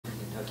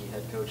Kentucky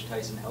head coach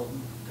Tyson Helton.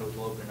 Coach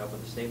will open it up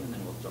with a statement,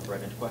 and we'll jump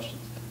right into questions.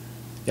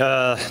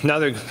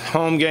 Another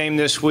home game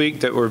this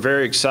week that we're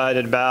very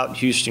excited about.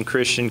 Houston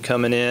Christian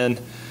coming in.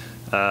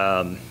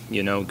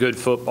 Good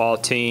football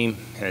team,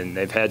 and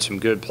they've had some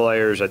good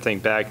players. I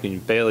think back in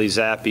Bailey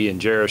Zappi and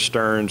Jarrett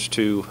Stearns,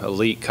 two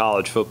elite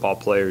college football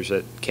players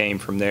that came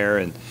from there,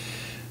 and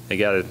they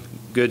got a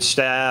good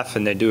staff,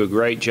 and they do a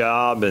great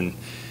job, and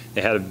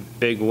they had a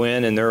big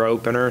win in their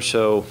opener.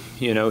 So,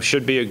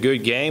 should be a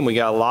good game. We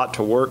got a lot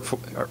to work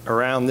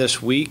around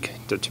this week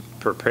to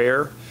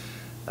prepare.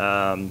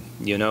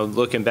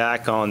 Looking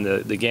back on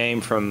the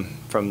game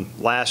from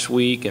last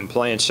week and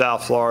playing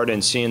South Florida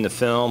and seeing the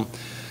film,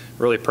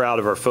 really proud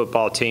of our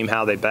football team,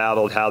 how they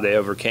battled, how they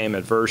overcame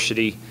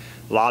adversity.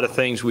 A lot of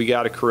things we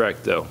got to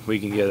correct, though. We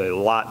can get a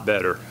lot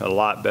better, a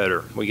lot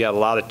better. We got a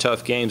lot of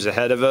tough games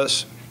ahead of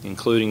us,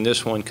 including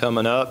this one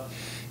coming up,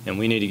 and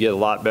we need to get a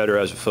lot better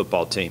as a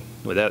football team.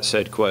 With that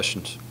said,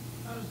 questions.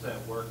 How does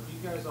that work? Do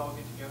you guys all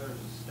get together as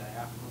a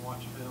staff and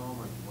watch film,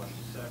 or do you watch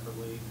it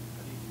separately?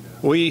 How do you do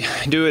that? We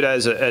do it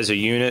as a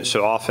unit,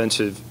 so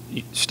offensive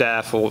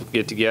staff will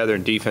get together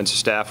and defensive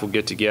staff will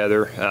get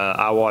together.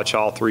 I watch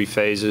all three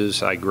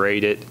phases. I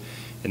grade it,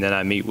 and then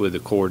I meet with the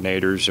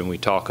coordinators and we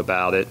talk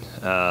about it.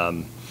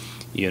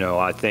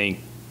 I think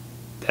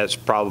that's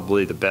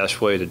probably the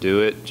best way to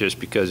do it, just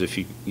because if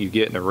you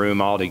get in a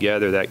room all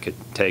together, that could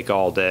take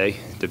all day,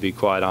 to be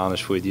quite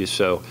honest with you.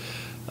 So,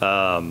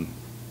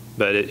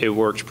 but it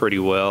works pretty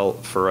well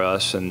for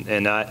us,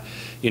 and I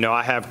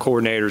have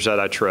coordinators that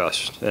I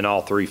trust in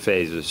all three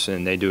phases,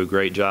 and they do a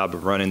great job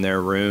of running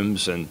their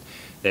rooms, and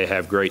they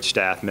have great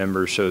staff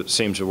members, so it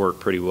seems to work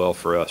pretty well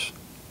for us.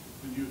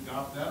 Did you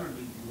adopt that, or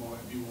did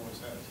you always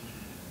have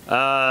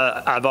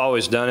it? I've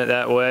always done it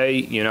that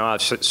way. I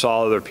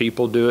saw other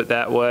people do it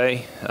that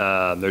way.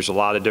 There's a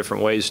lot of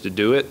different ways to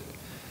do it,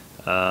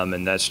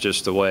 and that's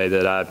just the way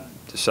that I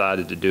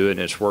decided to do it, and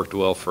it's worked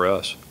well for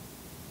us.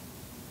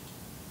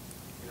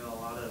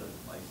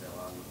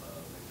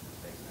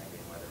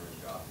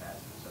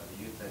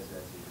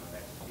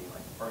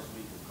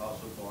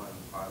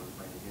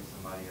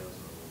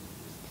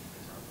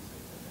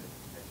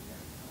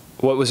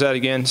 What was that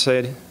again? Say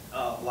it.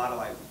 A lot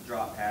of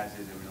drop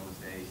passes and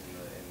mistakes in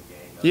the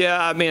game.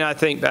 Yeah, I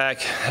think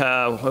back,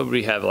 what would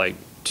we have,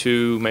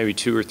 maybe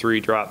two or three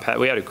drop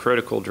passes. We had a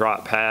critical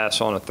drop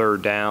pass on a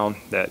third down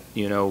that,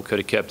 could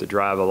have kept the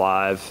drive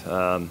alive.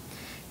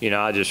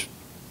 I just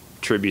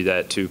attribute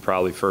that to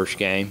probably first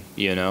game,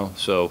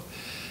 So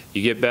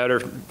you get better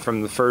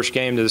from the first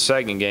game to the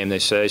second game, they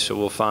say, so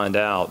we'll find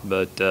out.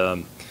 But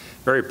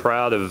very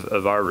proud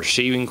of our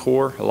receiving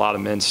corps. A lot of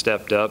men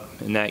stepped up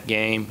in that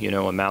game.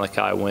 When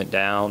Malachi went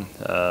down,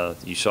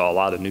 you saw a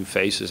lot of new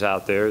faces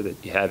out there that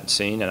you haven't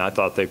seen, and I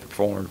thought they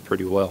performed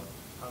pretty well.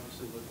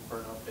 Obviously looking for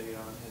an update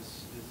on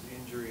his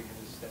injury and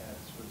his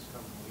status for this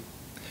coming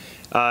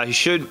week.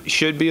 He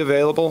should be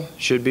available.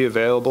 Should be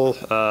available.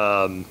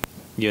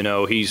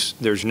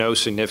 There's no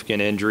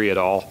significant injury at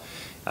all.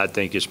 I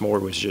think it's more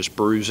was just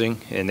bruising,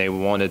 and they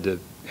wanted to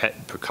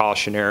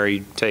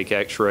precautionary take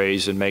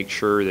x-rays and make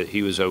sure that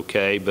he was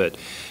okay, but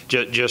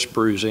just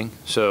bruising.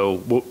 So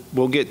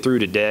we'll get through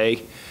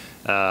today,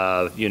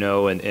 and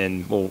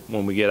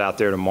when we get out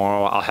there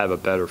tomorrow, I'll have a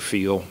better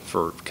feel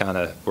for kind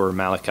of where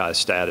Malachi's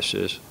status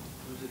is.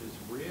 Was it his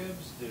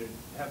ribs? Did it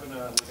happen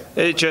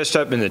It just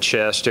up in the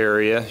chest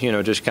area,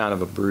 just kind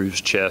of a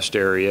bruised chest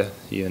area,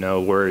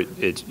 where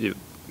it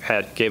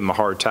gave him a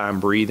hard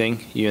time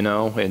breathing,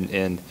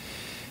 and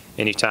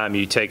anytime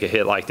you take a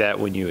hit like that,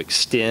 when you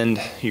extend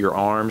your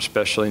arm,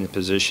 especially in the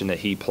position that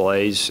he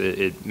plays,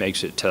 it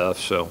makes it tough.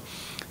 So,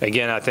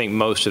 again, I think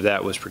most of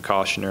that was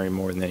precautionary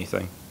more than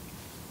anything.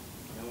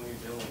 And when you're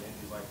dealing with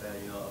injuries like that,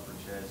 upper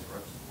chest,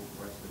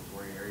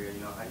 respiratory area,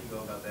 how do you go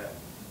about that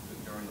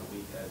during the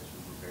week as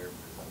you prepare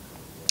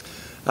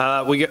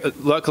for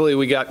this? Luckily,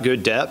 we got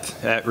good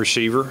depth at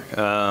receiver,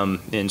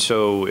 and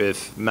so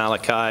if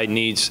Malachi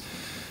needs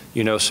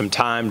some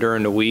time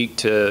during the week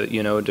to,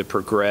 to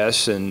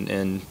progress and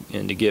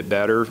to get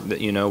better,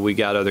 we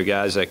got other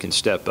guys that can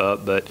step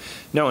up. But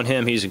knowing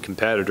him, he's a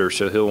competitor,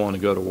 so he'll want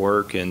to go to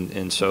work.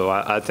 And so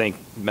I think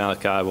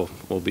Malachi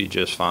will be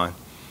just fine.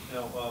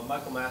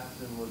 Michael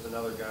Matheson was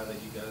another guy that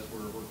you guys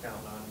were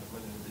counting on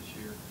winning this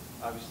year.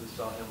 Obviously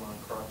saw him on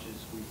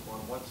crutches week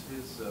one. What's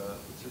his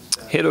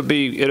status?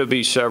 It'll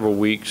be several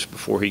weeks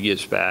before he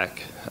gets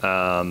back.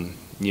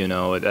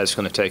 That's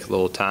going to take a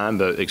little time,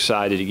 but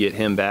excited to get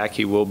him back.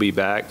 He will be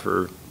back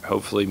for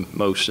hopefully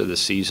most of the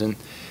season.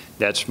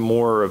 That's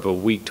more of a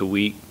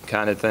week-to-week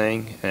kind of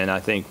thing, and I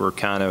think we're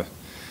kind of,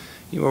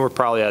 we're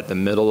probably at the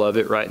middle of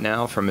it right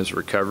now from his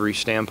recovery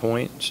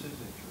standpoint.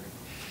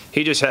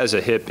 He just has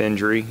a hip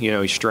injury.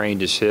 He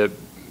strained his hip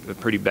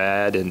pretty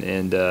bad,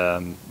 and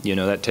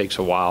that takes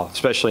a while,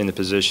 especially in the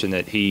position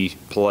that he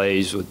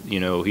plays with.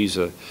 He's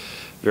a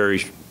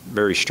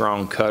very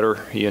strong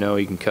cutter. He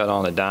can cut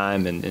on a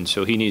dime, and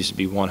so he needs to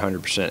be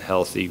 100%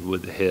 healthy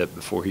with the hip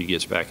before he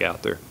gets back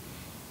out there.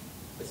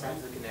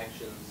 Besides the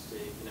connections to,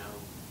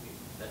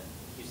 that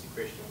Houston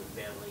Christian with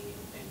family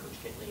and Coach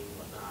Kitley and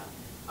whatnot,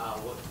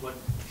 what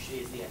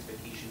is the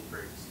expectation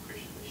for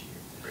Christian this year,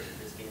 for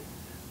this game?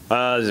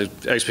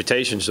 The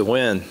expectation's to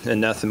win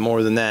and nothing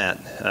more than that.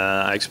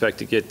 I expect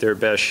to get their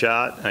best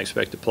shot. I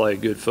expect to play a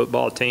good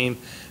football team.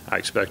 I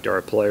expect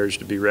our players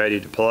to be ready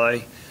to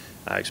play.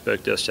 I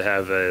expect us to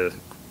have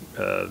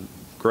a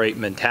great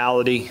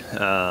mentality.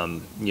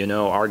 You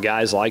know, our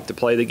guys like to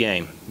play the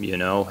game, you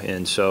know,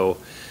 and so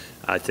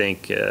I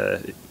think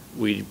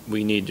we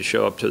need to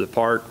show up to the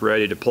park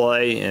ready to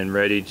play and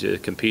ready to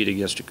compete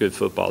against a good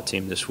football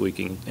team this week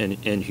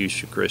in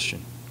Houston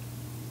Christian.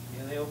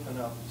 Yeah, they opened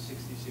up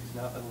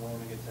 66-0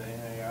 win against the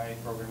NAIA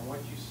program.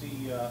 What did you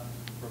see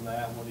from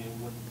that?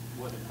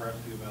 What impressed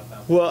you about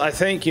that? Well, I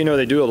think, you know,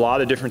 they do a lot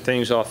of different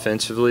things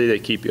offensively. They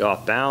keep you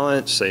off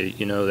balance. They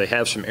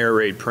have some air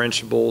raid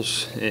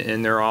principles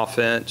in their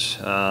offense.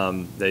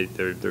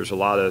 There's a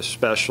lot of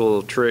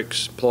special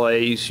tricks,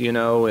 plays, you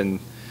know, and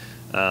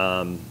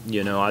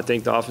you know, I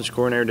think the offense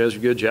coordinator does a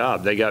good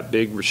job. They got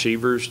big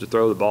receivers to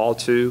throw the ball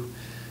to,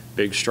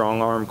 big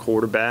strong arm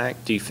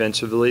quarterback.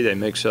 Defensively, they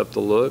mix up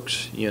the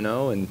looks, you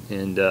know, and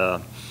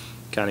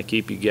kind of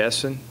keep you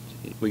guessing.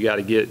 We got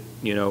to get,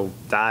 you know,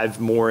 dive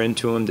more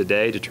into them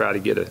today to try to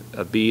get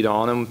a beat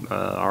on them.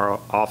 Our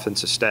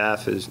offensive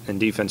staff and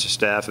defensive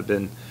staff have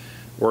been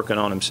working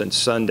on them since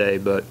Sunday,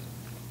 but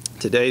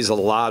today's a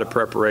lot of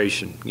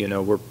preparation. You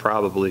know, we're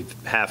probably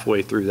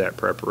halfway through that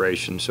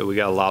preparation, so we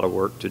got a lot of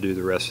work to do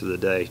the rest of the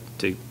day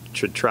to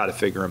try to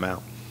figure them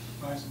out.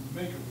 Tyson,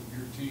 the makeup of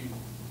your team,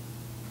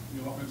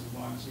 the offensive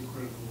line is so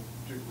critical,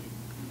 particularly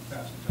in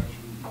pass protection,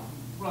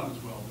 run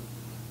as well.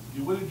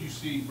 But what did you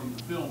see from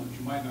the film that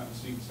you might not have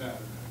seen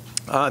Saturday?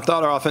 I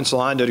thought our offensive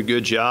line did a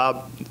good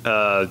job.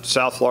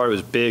 South Florida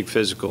was big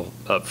physical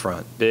up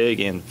front, big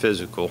and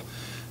physical.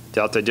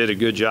 Thought they did a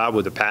good job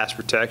with the pass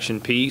protection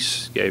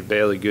piece, gave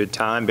Bailey good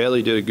time.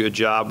 Bailey did a good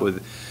job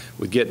with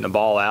getting the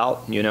ball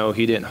out. You know,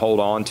 he didn't hold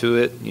on to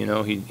it. You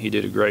know, he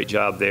did a great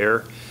job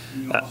there.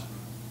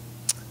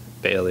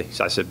 Bailey,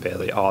 I said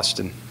Bailey,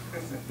 Austin.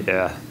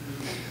 Yeah.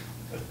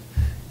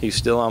 He's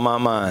still on my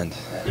mind.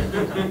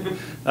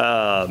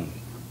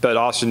 But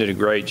Austin did a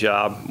great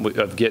job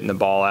of getting the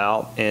ball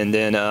out. And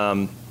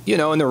then, you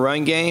know, in the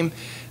run game,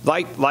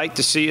 like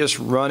to see us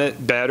run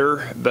it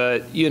better,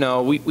 but you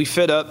know we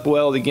fit up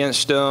well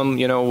against them.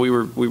 You know we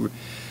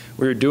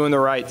were doing the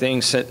right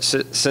things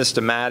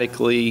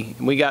systematically.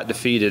 We got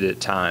defeated at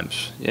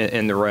times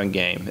in the run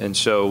game, and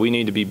so we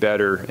need to be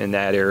better in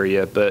that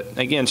area. But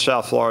again,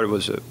 South Florida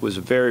was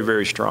a very,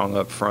 very strong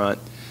up front.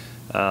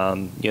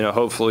 You know,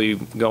 hopefully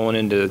going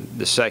into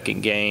the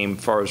second game,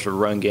 as far as the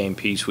run game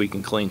piece, we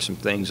can clean some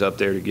things up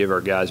there to give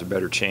our guys a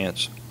better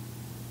chance.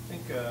 I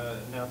think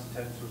announced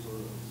attendance was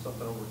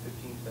something over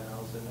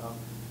 15,000.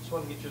 Just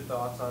want to get your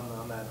thoughts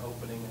on that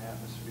opening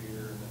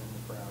atmosphere and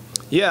the crowd.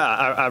 Yeah,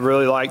 I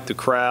really like the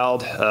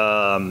crowd.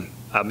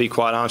 I'll be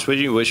quite honest with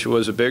you, wish it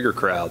was a bigger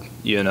crowd.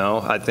 You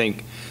know, I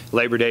think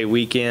Labor Day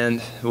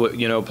weekend,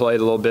 you know, played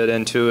a little bit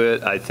into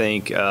it. I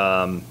think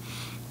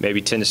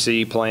maybe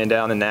Tennessee playing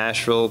down in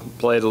Nashville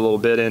played a little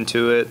bit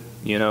into it.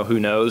 You know, who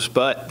knows?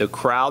 But the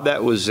crowd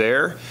that was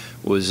there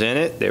was in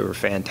it. They were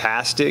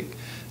fantastic.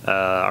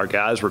 Our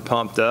guys were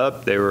pumped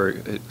up. They were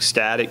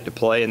ecstatic to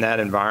play in that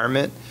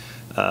environment.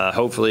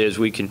 Hopefully, as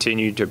we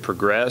continue to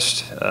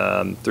progress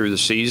through the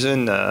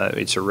season,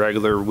 it's a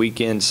regular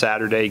weekend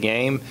Saturday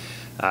game.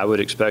 I would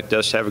expect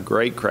us to have a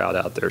great crowd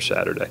out there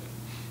Saturday.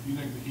 Do you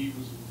think the heat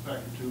was a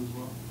factor too as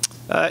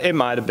well? It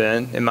might have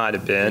been. It might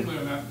have been.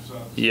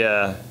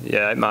 Yeah,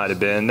 it might have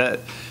been.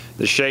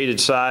 The shaded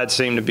side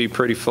seemed to be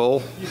pretty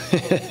full.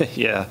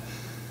 Yeah.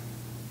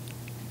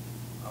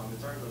 In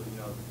terms of, you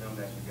know, the film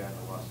that you guys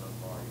have watched so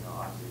far, you know,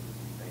 obviously there's a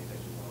few things that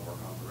you want to work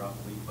on throughout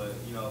the week, but,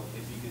 you know,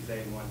 if you could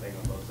say one thing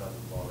on both sides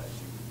of the ball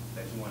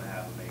that you want to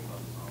have a main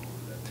focus on, what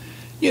would that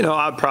be? You know,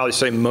 I'd probably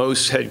say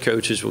most head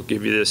coaches will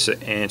give you this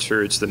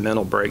answer. It's the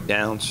mental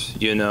breakdowns,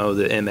 you know,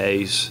 the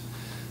MAs.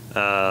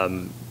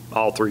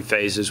 All three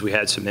phases, we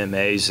had some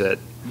MAs that,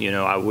 you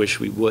know, I wish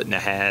we wouldn't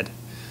have had.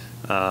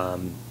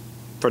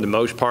 For the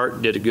most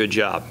part, did a good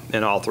job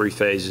in all three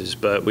phases,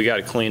 but we got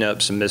to clean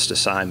up some missed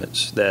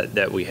assignments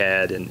that we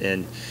had,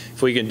 and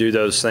if we can do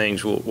those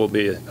things, we'll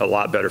be a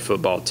lot better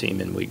football team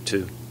in week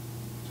 2.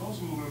 Tell us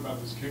a little bit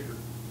about this kicker,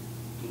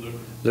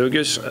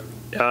 Lucas,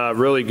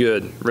 really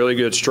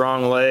good,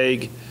 strong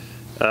leg.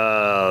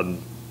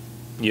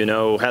 You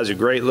know, has a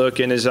great look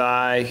in his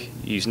eye.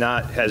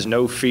 Has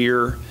no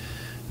fear.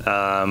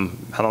 I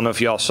don't know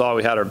if y'all saw,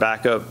 we had our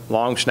backup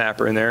long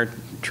snapper in there,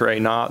 Trey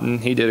Naughton.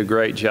 He did a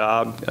great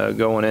job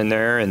going in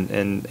there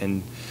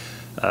and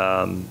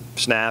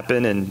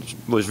snapping, and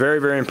was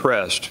very, very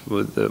impressed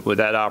with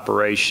that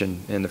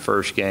operation in the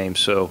first game.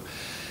 So,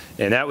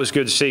 and that was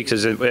good to see,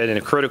 because in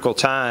a critical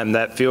time,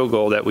 that field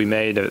goal that we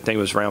made, I think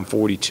it was around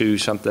 42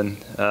 something.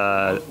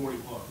 40+.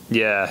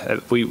 Yeah,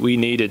 we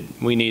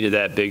needed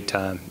that big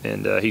time,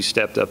 and he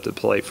stepped up to the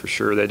plate for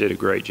sure. They did a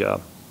great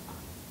job.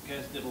 You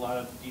guys did a lot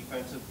of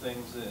defensive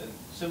things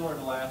similar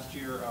to last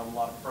year, a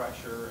lot of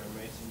pressure and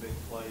made some big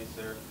plays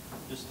there.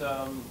 Just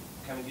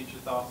kind of get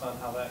your thoughts on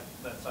how that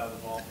side of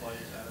the ball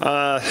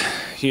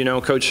plays? You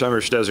know, Coach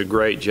Summers does a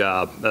great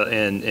job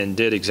and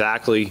did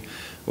exactly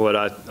what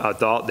I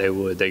thought they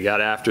would. They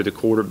got after the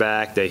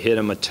quarterback. They hit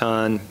him a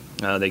ton.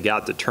 They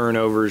got the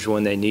turnovers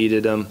when they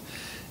needed them.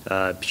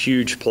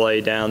 Huge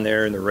play down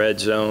there in the red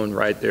zone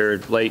right there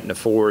late in the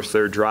fourth.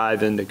 They're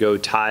driving to go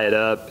tie it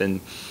up, and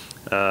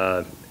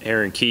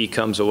Aaron Key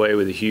comes away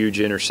with a huge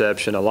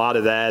interception. A lot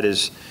of that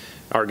is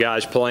our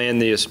guys playing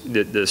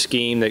the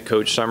scheme that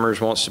Coach Summers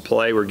wants to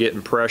play. We're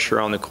getting pressure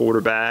on the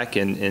quarterback,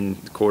 and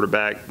the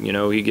quarterback, you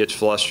know, he gets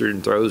flustered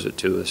and throws it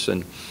to us.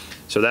 And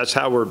so that's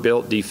how we're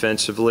built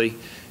defensively.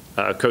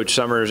 Coach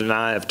Summers and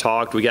I have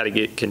talked. We got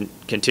to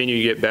continue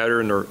to get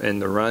better in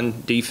the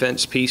run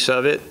defense piece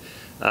of it.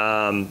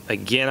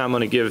 Again, I'm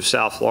going to give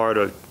South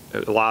Florida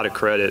a lot of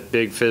credit.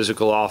 Big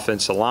physical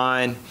offensive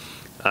line,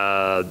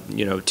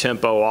 you know,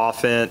 tempo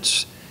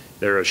offense.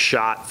 They're a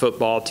shot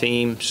football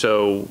team.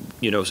 So,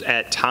 you know,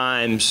 at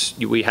times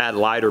we had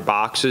lighter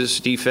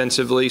boxes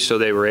defensively, so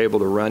they were able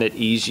to run it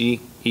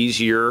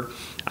easier.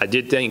 I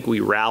did think we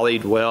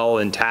rallied well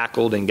and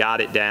tackled and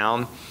got it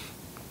down.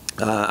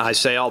 I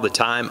say all the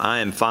time, I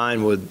am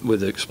fine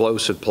with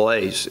explosive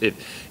plays.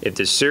 If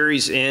the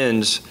series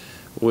ends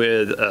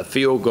with a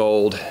field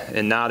goal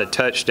and not a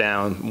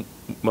touchdown,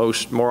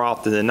 more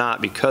often than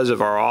not, because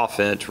of our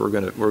offense, we're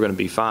gonna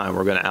be fine.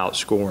 We're gonna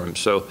outscore them.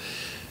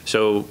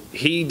 So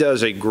he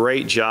does a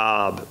great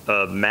job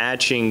of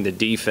matching the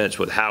defense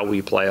with how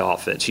we play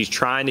offense. He's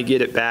trying to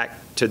get it back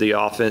to the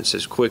offense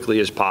as quickly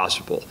as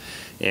possible.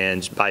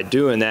 And by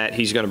doing that,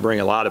 he's going to bring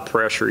a lot of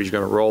pressure. He's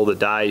going to roll the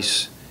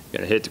dice,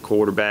 going to hit the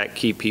quarterback,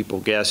 keep people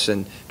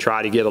guessing,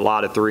 try to get a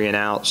lot of 3 and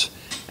outs.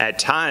 At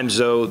times,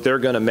 though, they're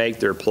going to make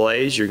their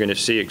plays. You're going to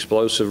see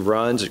explosive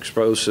runs,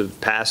 explosive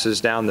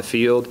passes down the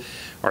field.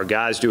 Our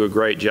guys do a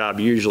great job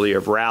usually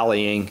of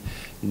rallying,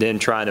 then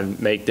trying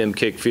to make them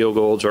kick field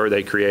goals, or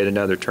they create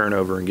another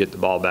turnover and get the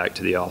ball back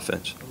to the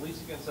offense. At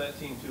least against that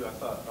team, too, I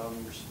thought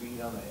your speed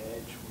on the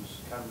edge was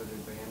kind of an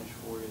advantage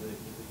for you that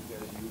you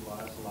guys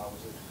utilized a lot.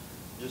 Was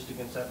it just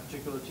against that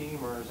particular team,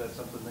 or is that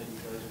something that you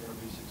guys are going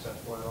to be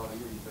successful at all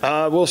year, you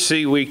think? We'll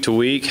see week to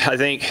week. I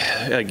think,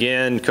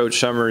 again, Coach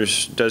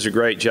Summers does a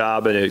great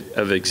job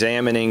of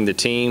examining the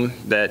team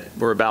that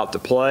we're about to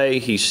play.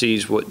 He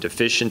sees what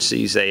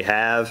deficiencies they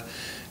have,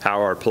 how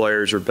our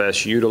players are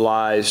best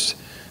utilized.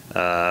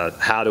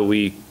 How do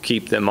we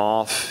keep them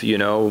off, you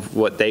know,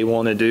 what they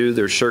want to do?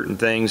 There's certain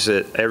things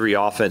that every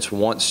offense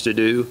wants to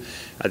do.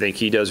 I think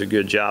he does a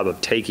good job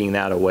of taking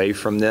that away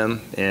from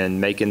them and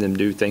making them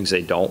do things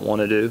they don't want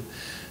to do.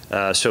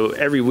 So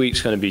every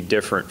week's going to be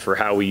different for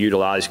how we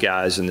utilize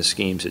guys and the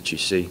schemes that you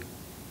see.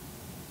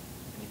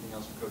 Anything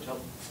else from Coach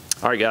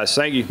Helton? All right, guys,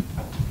 thank you.